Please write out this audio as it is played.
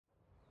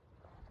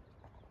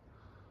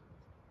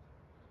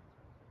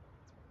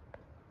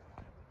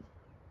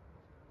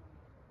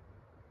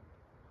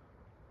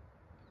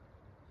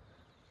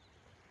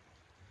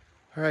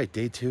All right,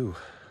 day two.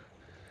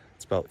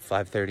 It's about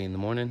 5:30 in the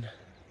morning.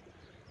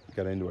 We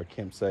got into our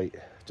campsite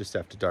just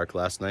after dark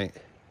last night.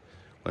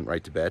 Went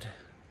right to bed.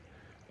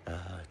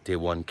 Day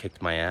one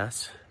kicked my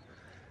ass.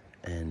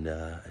 And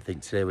I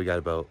think today we got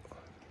about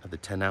another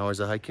 10 hours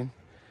of hiking.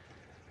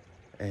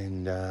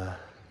 And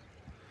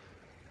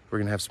we're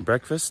gonna have some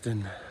breakfast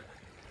and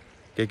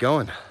get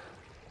going.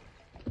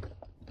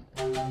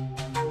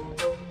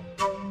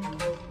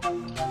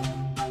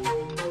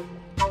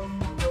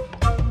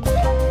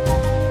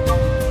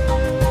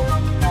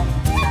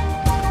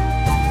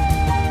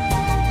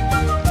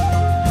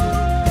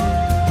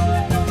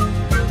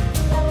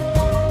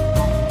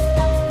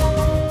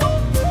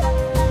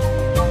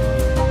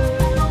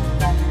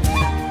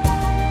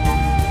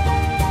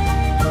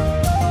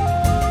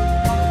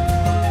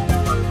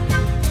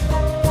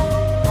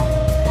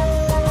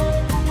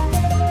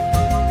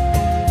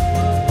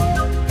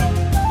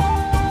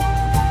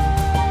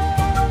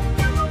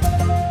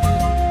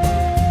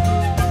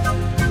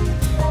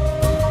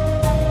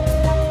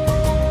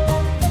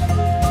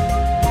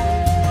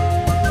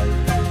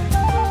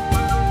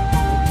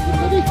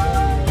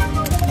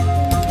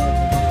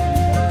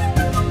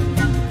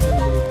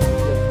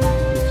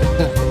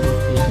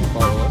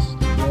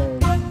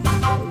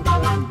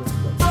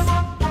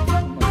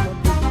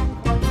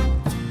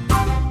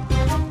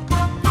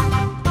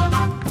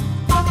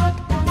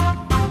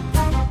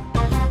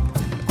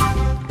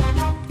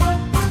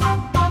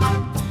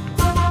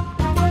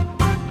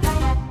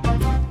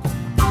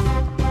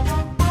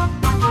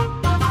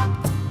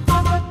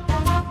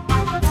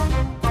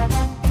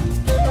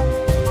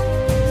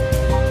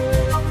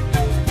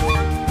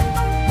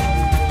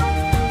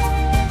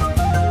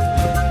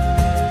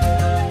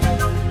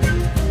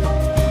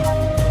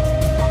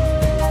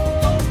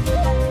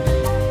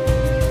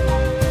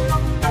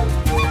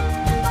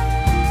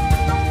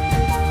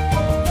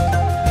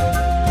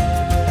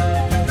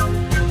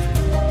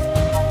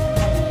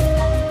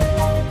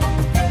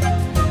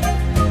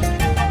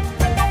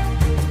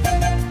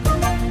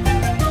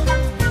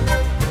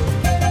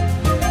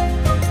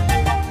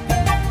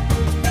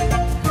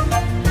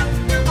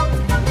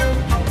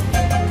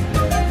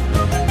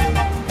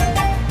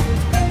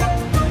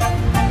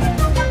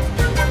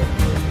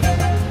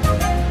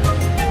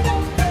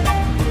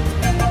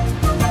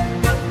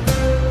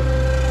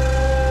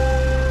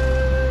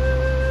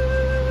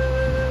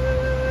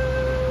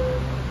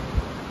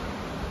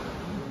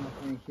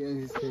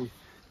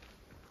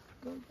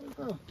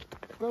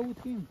 Go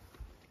with him.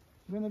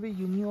 It's gonna be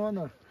your new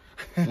honor.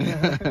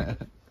 Hey,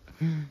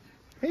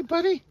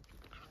 buddy.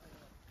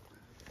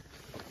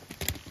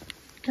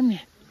 Come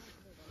here.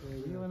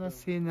 You wanna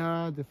see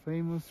now the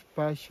famous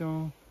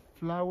passion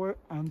flower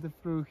and the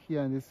fruit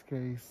here in this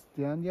case.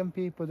 The Andean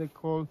people, they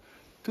call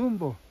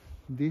tumbo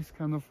this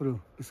kind of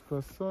fruit. It's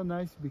called so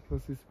nice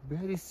because it's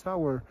very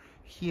sour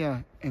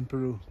here in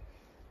Peru.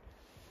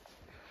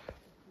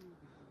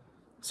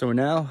 So we're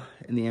now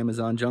in the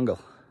Amazon jungle.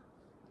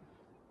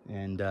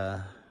 And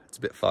it's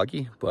a bit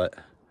foggy, but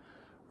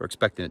we're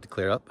expecting it to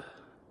clear up.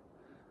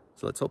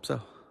 So let's hope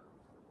so.